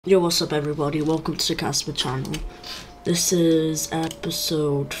Yo, what's up everybody, welcome to the Kaspar channel. This is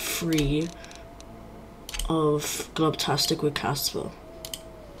episode 3 of Glubtastic with Kaspar.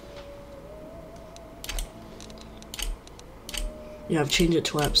 Yeah, I've changed it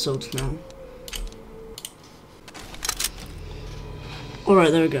to episodes now.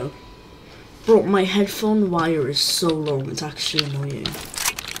 Alright, there we go. Bro, my headphone wire is so long, it's actually annoying.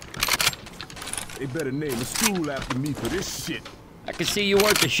 They better name a school after me for this shit. I can see you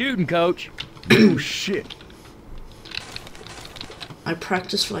worth the shooting, coach. Oh shit. I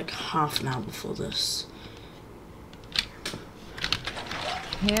practiced for like half an hour before this.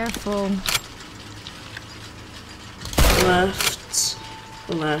 Careful. Left.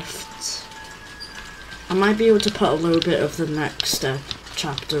 Left. I might be able to put a little bit of the next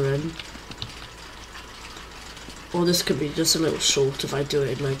chapter in. Or this could be just a little short if I do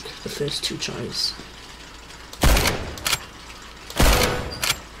it in like the first 2 tries.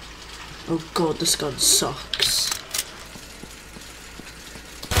 Oh god, this gun sucks.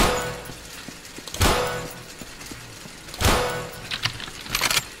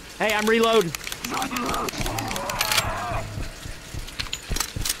 Hey, I'm reloading.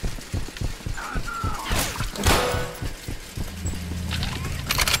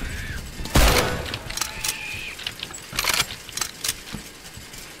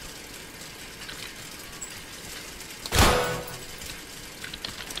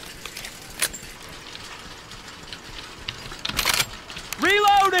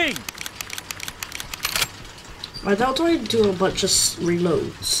 Reloading! Right, how do I do a bunch of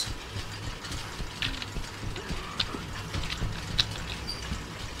reloads?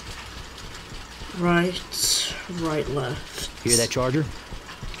 Right, left. Hear that charger?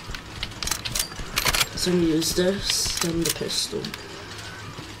 So I'm gonna use this, then the pistol.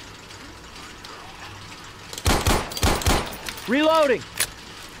 Reloading!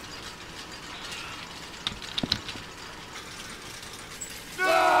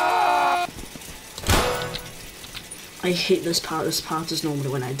 I hate this part. This part is normally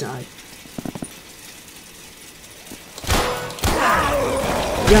when I die.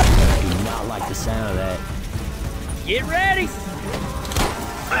 Yep. I do not like the sound of that. Get ready!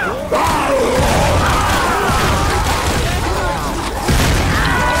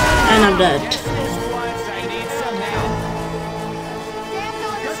 And I'm dead.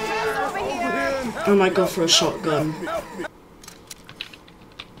 I might go for a shotgun.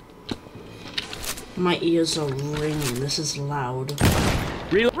 My ears are ringing. This is loud.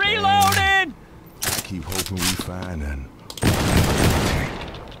 Reloading! Keep hoping we find none.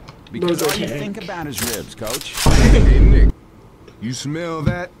 Because all you think about is ribs, coach. Hey Nick, you smell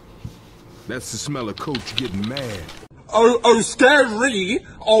that? That's the smell of Coach getting mad. Oh, scary!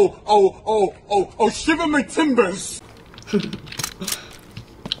 Oh, shiver my timbers!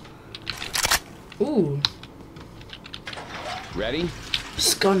 Ooh, Ready?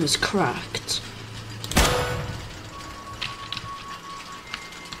 this gun is cracked.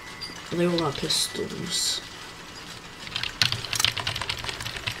 They all are pistols.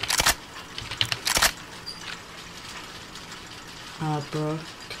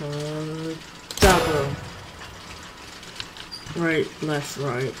 Abracadabra. Right, left,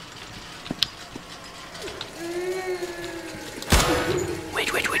 right. Wait.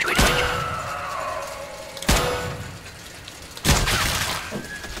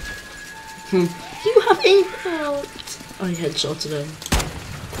 You have inkpot! I headshotted him.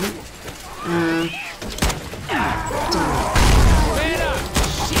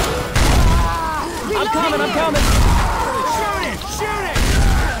 I'm coming! Shoot it!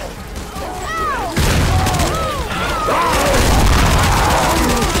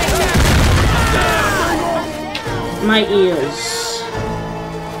 My ears.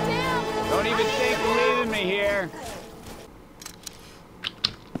 Don't even think of leaving me here.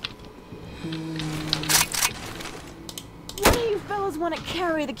 One of you fellas want to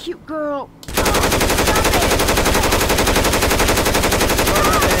carry the cute girl?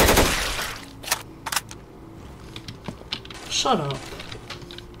 Shut up.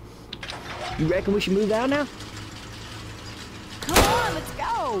 You reckon we should move out now? Come on, let's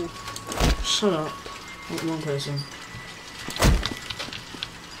go. Shut up. One person.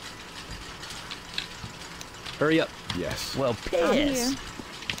 Hurry up. Yes. Well, I'm here. piss.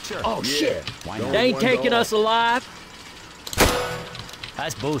 Sure. Oh, shit. Why Don't not? They ain't one taking dog. us alive.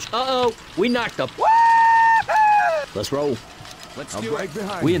 That's bullshit. Uh-oh, we knocked the... Let's roll. Let's I'm do right it.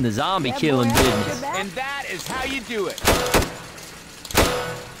 behind We you. in the zombie Yeah, killing boy, I got business. your back. And that is how you do it.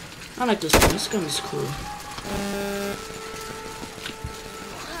 I like this gun. This gun is cool.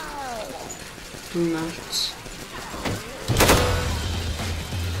 Blue nuts.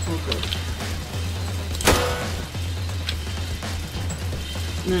 Oh, good.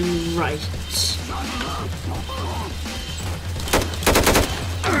 And then right.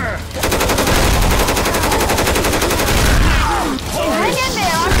 Hang in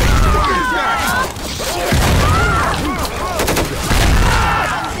there!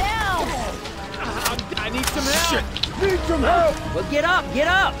 Down! I need some help. Shit. Need some help. Well, get up, get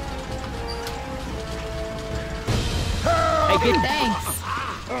up. Hey, get Thanks.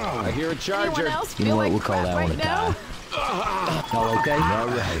 I hear a Anyone charger. else You know feel what, like we'll call crap that one right a now? All okay? All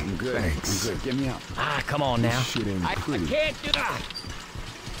right, I'm good. Thanks. I'm good. Get me up. Ah, come on now. Shit ain't I pretty. can't do that.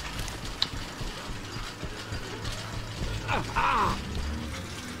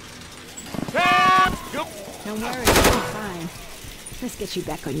 Don't worry, I'm fine. Let's get you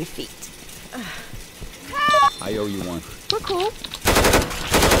back on your feet. I owe you one. We're cool.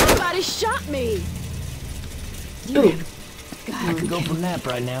 Somebody shot me! Ooh. I could go for a nap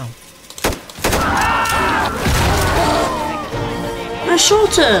right now. I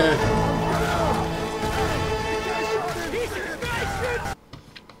shot her!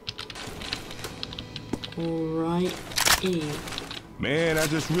 Alrighty. Man, I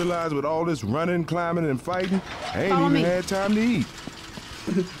just realized with all this running, climbing, and fighting, I ain't Follow even me. had time to eat.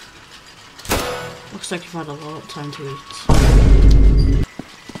 Looks like you've had a lot of time to eat.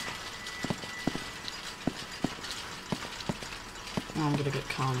 I'm gonna get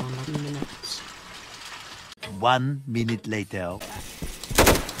calm on that in a minute. 1 minute later.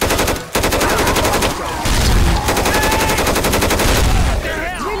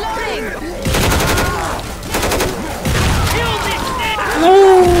 Reloading!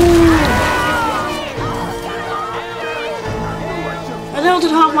 Where the hell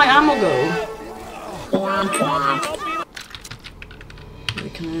did half my ammo go?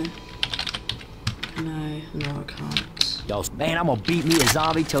 Wait, can I? No, I can't. Yo, man, I'm gonna beat me a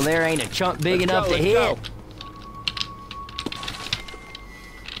zombie till there ain't a chunk big enough to let's hit. go.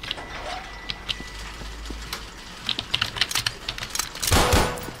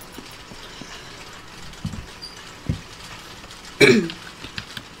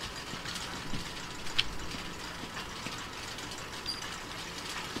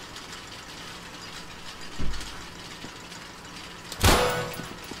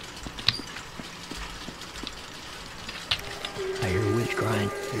 I hear a witch crying.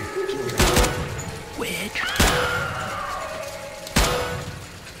 Witch.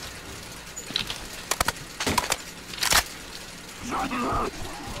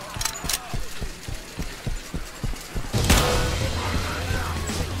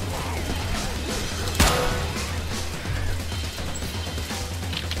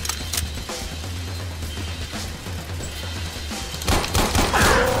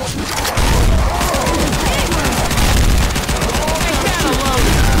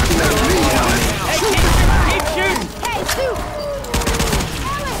 Hey, shoot!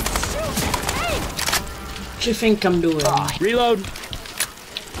 Alex, shoot! Hey! What do you think I'm doing? Reload.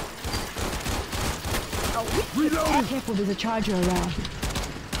 Be careful, there's a charger around.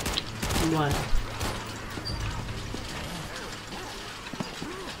 What?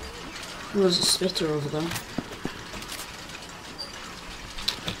 There's a spitter over there.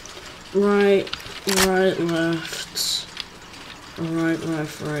 Right, left. Right,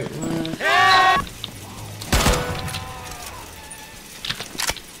 left, right, left.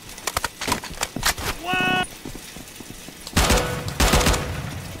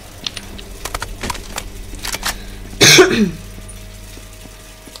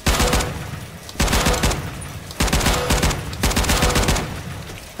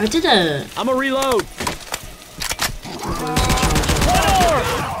 I did it. I'm a reload.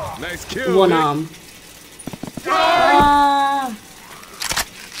 Nice kill. One Nick. arm. Ah.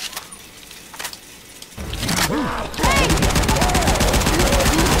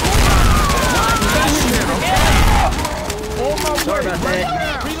 Sorry about that.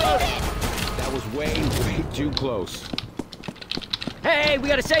 That was way too close. Hey, we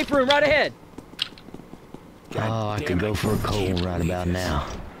got a safe room right ahead. Oh, I could go for a cold right about now.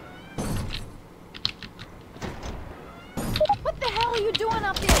 What the hell are you doing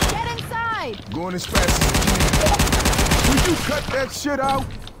up there? Get inside! Going as fast as you can. Will you cut that shit out?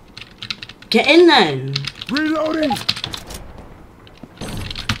 Get in then. Reloading.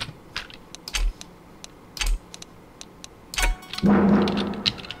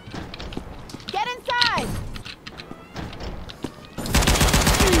 Get inside!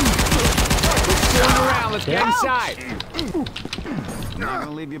 Turn around. Let's get inside. Not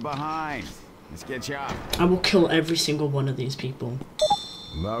gonna leave you behind. Let's get you up. I will kill every single one of these people.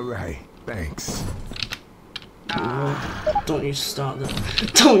 All right, thanks. No, don't you start this.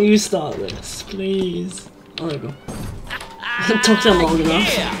 Don't you start this, please. Oh, there we go. Took them long enough.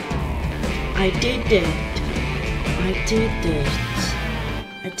 I did it. I did it.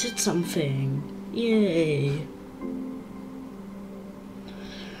 I did something. Yay.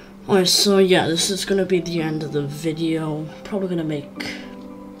 Alright, so yeah, this is gonna be the end of the video. Probably gonna make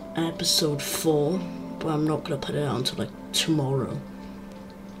episode 4, but I'm not gonna put it out until like tomorrow.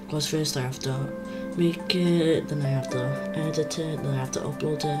 Because first I have to make it, then I have to edit it, then I have to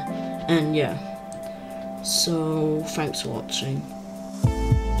upload it, and yeah. So, thanks for watching.